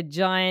lodged in a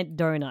giant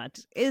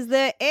donut. Is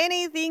there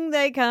anything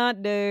they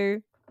can't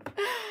do?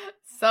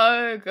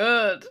 So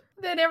good.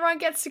 Then everyone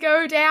gets to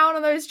go down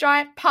on those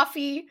giant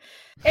puffy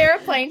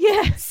airplane.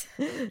 Yes.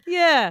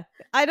 Yeah.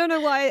 I don't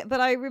know why, but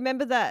I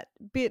remember that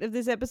bit of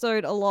this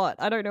episode a lot.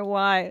 I don't know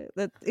why.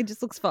 It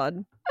just looks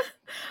fun.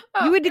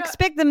 You would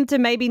expect them to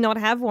maybe not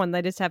have one.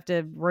 They just have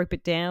to rope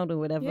it down or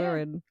whatever. Yeah,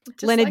 and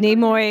Leonard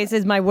Nimoy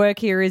says, my work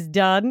here is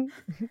done.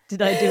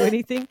 Did I do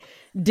anything?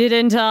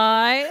 Didn't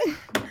I?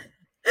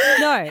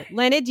 No,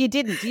 Leonard, you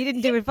didn't. You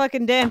didn't do a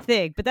fucking damn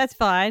thing, but that's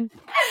fine.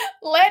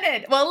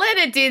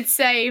 Leonard did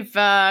save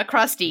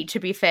Krusty, to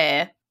be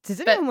fair. Does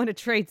anyone want to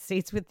trade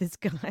seats with this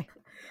guy?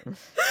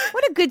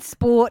 What a good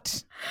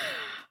sport.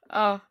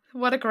 Oh,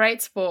 what a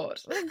great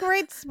sport. What a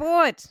great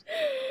sport.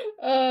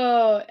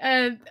 Oh,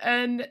 and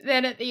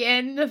then at the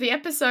end of the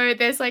episode,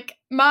 there's like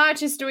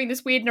Marge is doing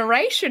this weird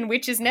narration,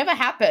 which has never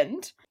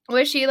happened,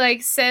 where she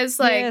like says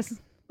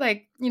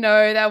like, you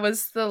know, that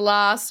was the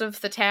last of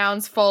the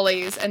town's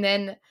follies, and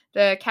then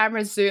the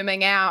camera's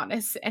zooming out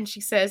and she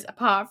says,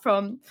 apart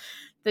from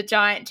the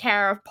giant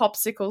tower of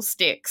popsicle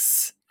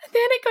sticks. And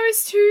then it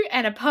goes to,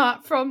 and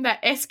apart from that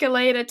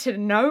escalator to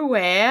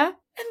nowhere,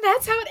 and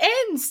that's how it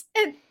ends.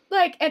 And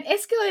like an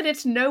escalator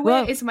to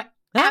nowhere is my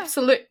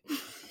absolute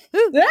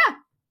it's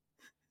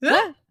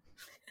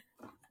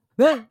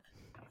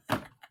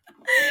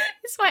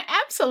my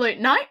absolute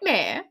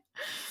nightmare.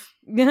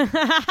 When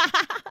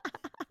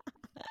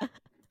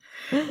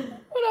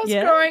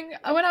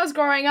I was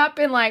growing up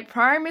in like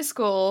primary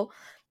school,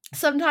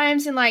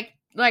 sometimes in like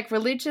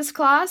religious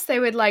class, they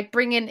would like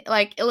bring in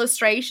like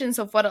illustrations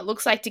of what it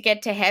looks like to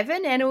get to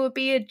heaven, and it would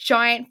be a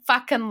giant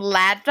fucking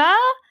ladder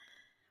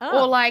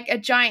or like a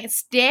giant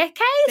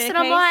staircase. And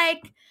I'm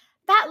like,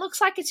 that looks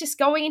like it's just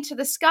going into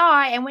the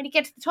sky, and when you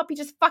get to the top, you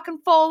just fucking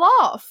fall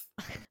off.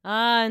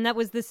 And that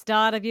was the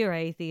start of your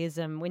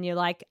atheism, when you're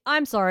like,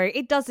 I'm sorry,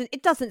 it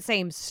doesn't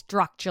seem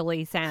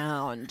structurally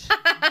sound. How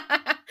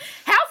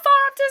far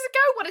up does it go?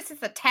 What is this,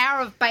 the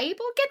Tower of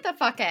Babel? Get the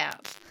fuck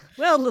out.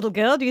 Well, little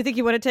girl, do you think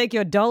you want to take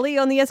your dolly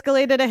on the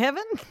escalator to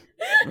heaven?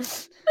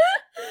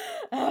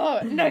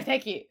 Oh, no,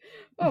 thank you.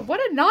 Oh, what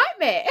a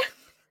nightmare.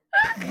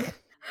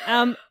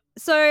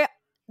 So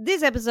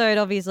this episode,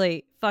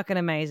 obviously, fucking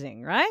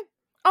amazing, right?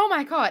 Oh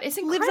my God, it's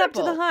incredible. Lives up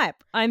to the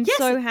hype. I'm Yes,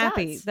 so it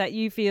happy does. that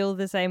you feel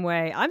the same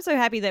way. I'm so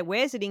happy that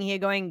we're sitting here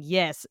going,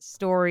 yes,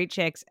 story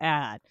checks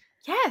out.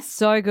 Yes.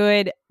 So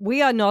good.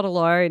 We are not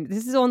alone.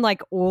 This is on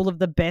like all of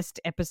the best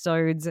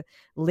episodes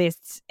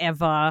lists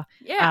ever.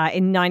 Yeah.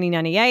 In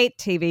 1998,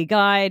 TV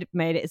Guide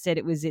said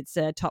it was its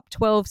top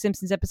 12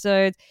 Simpsons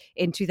episodes.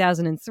 In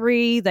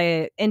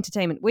 2003,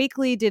 Entertainment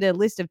Weekly did a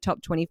list of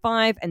top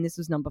 25, and this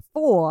was number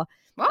 4.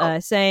 Wow.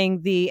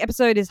 Saying the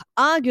episode is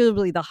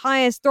arguably the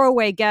highest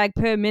throwaway gag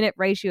per minute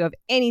ratio of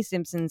any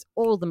Simpsons.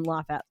 All of them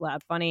laugh out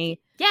loud funny.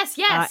 Yes.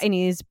 In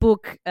his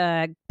book,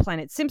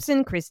 Planet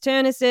Simpson, Chris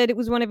Turner said it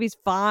was one of his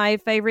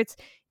 5 favorites.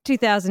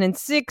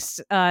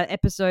 2006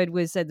 episode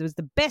was said it was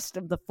the best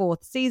of the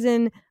 4th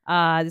season.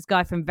 This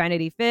guy from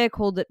Vanity Fair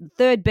called it the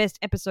 3rd best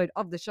episode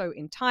of the show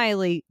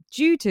entirely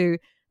due to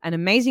an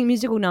amazing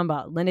musical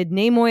number. Leonard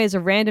Nimoy as a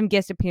random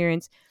guest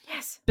appearance.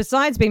 Yes.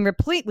 Besides being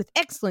replete with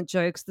excellent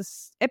jokes,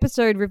 this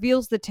episode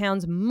reveals the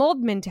town's mob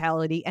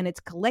mentality and its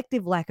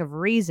collective lack of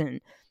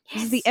reason. Yes.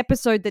 This is the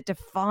episode that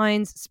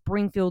defines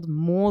Springfield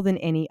more than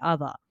any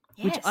other,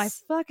 which I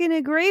fucking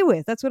agree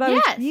with. That's what I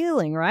was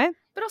feeling, right?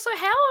 But also,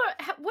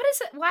 what is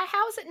it?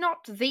 How is it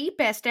not the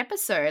best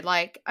episode?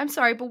 Like, I'm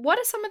sorry, but what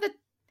are some of the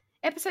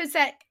episodes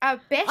that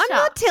are better? I'm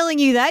not telling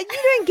you that. You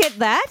don't get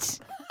that.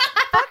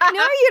 Fuck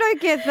no, you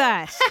don't get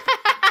that.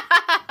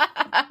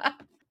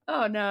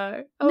 Oh,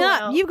 no. No,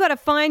 well. you've got to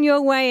find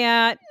your way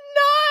out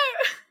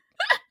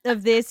No.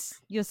 of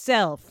this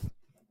yourself.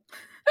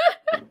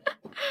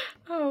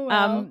 Oh,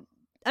 wow.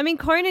 I mean,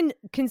 Conan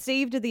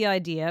conceived of the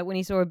idea when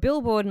he saw a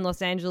billboard in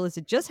Los Angeles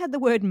that just had the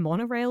word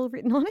monorail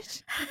written on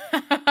it.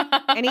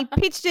 And he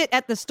pitched it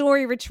at the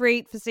story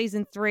retreat for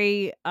season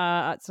 4,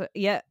 to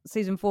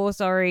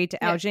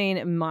Al Jean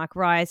and Mark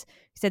Rice.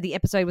 He said the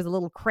episode was a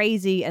little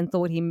crazy and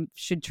thought he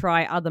should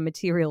try other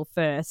material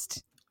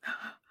first.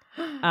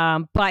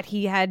 But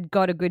he had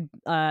got a good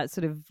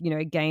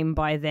game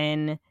by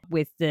then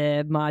with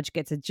the Marge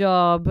Gets a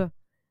Job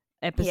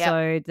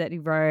episode that he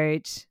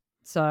wrote.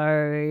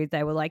 So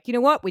they were like, you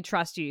know what? We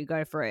trust you.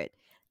 Go for it.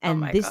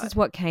 And this is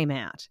what came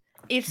out.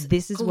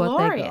 This is glorious. What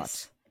they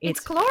got. It's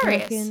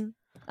glorious.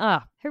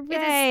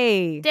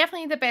 Hooray. It is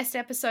definitely the best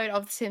episode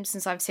of The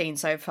Simpsons I've seen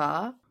so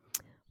far.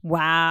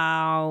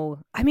 Wow.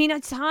 I mean,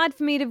 it's hard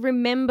for me to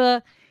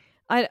remember.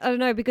 I don't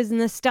know, because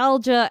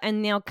nostalgia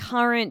and now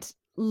current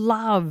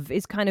love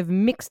is kind of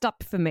mixed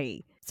up for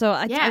me. So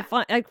I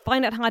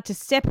find it hard to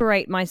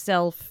separate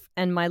myself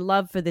and my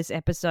love for this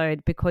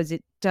episode because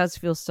it does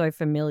feel so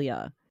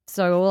familiar.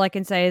 So all I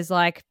can say is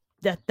like,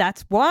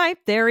 that's why.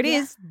 There it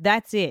is.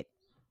 That's it.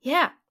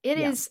 Yeah, it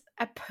is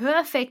a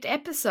perfect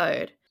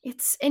episode.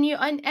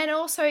 And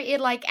also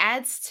it like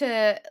adds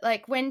to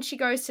like when she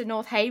goes to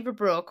North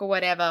Haverbrook or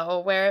whatever,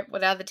 or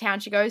what other town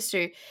she goes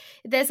to,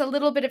 there's a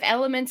little bit of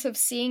elements of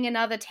seeing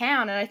another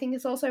town. And I think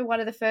it's also one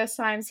of the first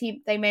times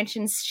they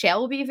mention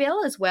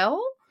Shelbyville as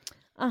well.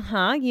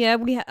 Yeah.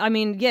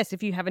 Yes,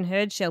 if you haven't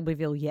heard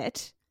Shelbyville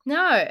yet.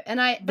 No,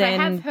 but I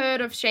have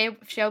heard of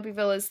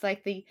Shelbyville as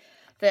like the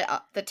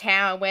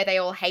town where they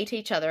all hate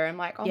each other. I'm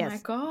like, my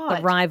God.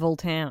 The rival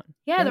town.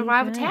 Yeah, the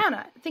rival town.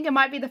 I think it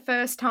might be the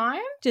first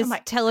time. Just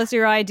tell us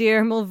your idea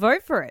and we'll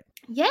vote for it.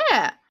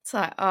 Yeah. It's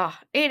like,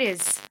 it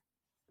is,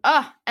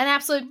 an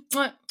absolute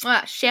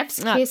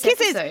chef's kiss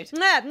episode.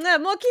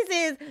 More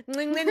kisses.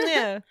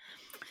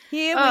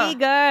 Here we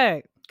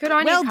go. Good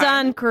on you, Well Conan.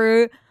 done,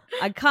 crew.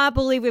 I can't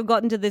believe we've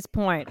gotten to this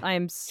point. I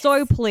am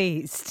so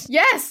pleased.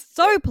 Yes.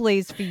 So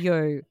pleased for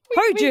you.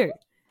 Hoju.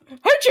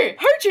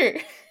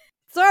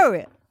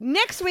 So,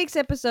 next week's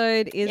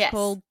episode is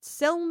called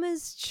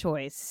Selma's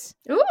Choice.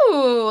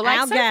 Ooh,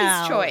 like Our Sophie's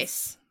gals.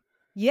 Choice.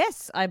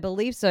 Yes, I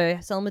believe so.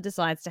 Selma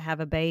decides to have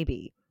a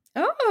baby.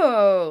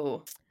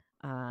 Oh.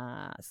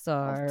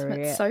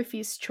 So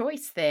Sophie's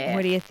Choice there.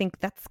 What do you think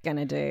that's going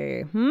to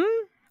do?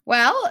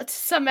 Well,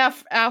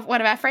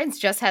 one of our friends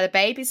just had a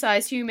baby, so I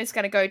assume it's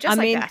going to go like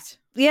that.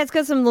 Yeah, it's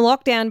got some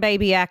lockdown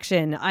baby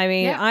action. I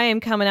mean, I am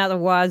coming out the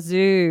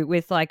wazoo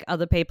with like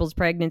other people's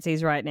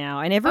pregnancies right now,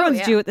 and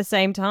everyone's due at the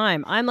same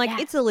time. I'm like,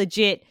 it's a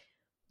legit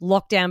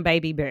lockdown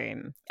baby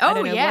boom. I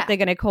don't know what they're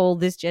going to call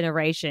this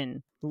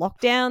generation. The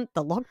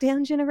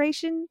lockdown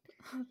generation?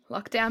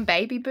 Lockdown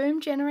baby boom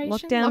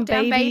generation? Lockdown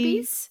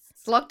babies?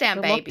 It's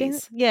lockdown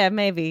babies. Yeah,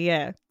 maybe,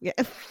 yeah.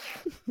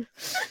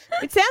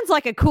 It sounds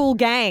like a cool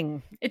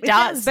gang. It does.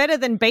 Sounds better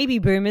than baby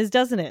boomers,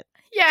 doesn't it?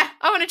 Yeah,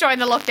 I want to join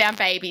the lockdown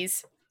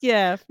babies.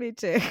 Yeah, me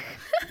too.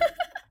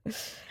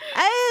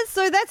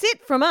 So that's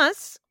it from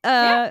us.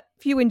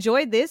 If you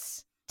enjoyed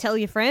this, tell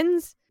your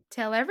friends.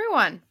 Tell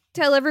everyone.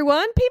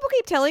 People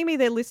keep telling me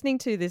they're listening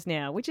to this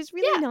now, which is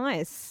really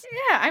nice.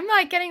 Yeah, I'm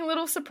like getting a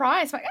little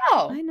surprised. Like,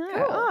 I know.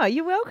 Cool. Oh,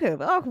 you're welcome.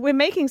 Oh, we're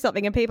making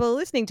something and people are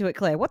listening to it,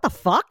 Claire. What the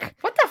fuck?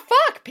 What the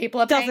fuck?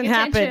 People are paying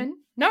attention. Happen.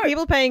 No.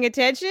 People paying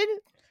attention?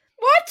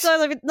 What?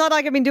 So it's not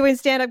like I've been doing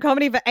stand-up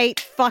comedy for 8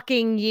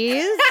 fucking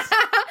years.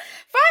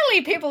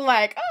 Finally, people are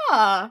like,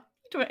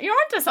 you're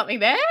onto something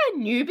there,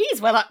 newbies.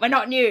 We're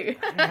not new.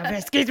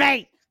 Excuse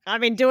me.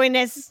 I've been doing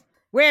this.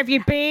 Where have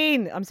you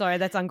been? I'm sorry,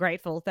 that's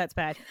ungrateful. That's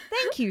bad.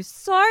 Thank you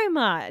so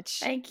much.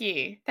 Thank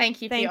you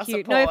for your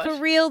support. No,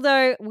 for real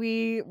though,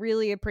 we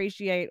really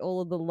appreciate all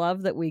of the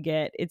love that we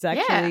get. It's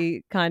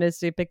actually kind of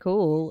super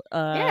cool.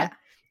 And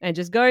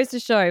just goes to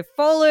show,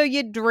 follow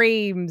your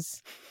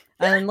dreams.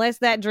 Unless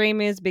that dream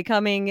is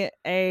becoming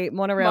a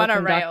monorail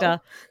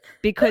conductor,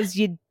 because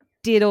you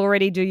did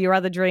already do your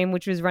other dream,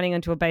 which was running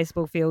onto a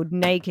baseball field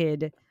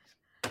naked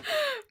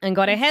and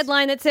got a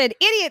headline that said,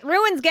 "Idiot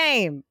ruins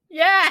game."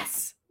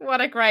 Yes.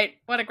 What a great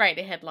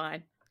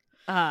headline.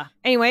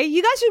 Anyway,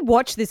 you guys should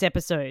watch this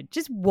episode.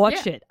 Just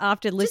watch it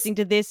after listening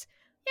to this.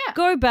 Yeah.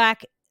 Go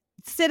back,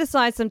 set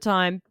aside some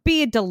time,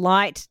 be a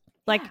delight.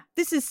 Like,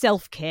 this is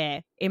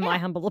self-care, in my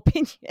humble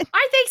opinion.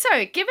 I think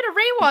so. Give it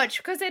a rewatch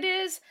because it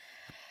is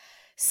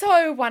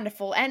so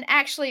wonderful. And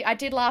actually, I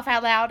did laugh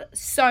out loud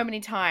so many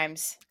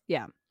times.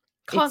 Yeah.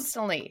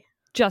 Constantly.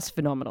 It's just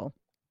phenomenal.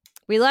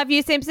 We love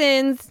you,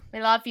 Simpsons. We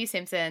love you,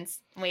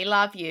 Simpsons. We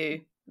love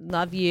you.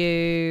 Love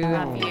you.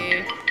 Love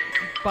you.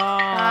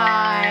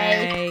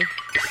 Bye. Bye.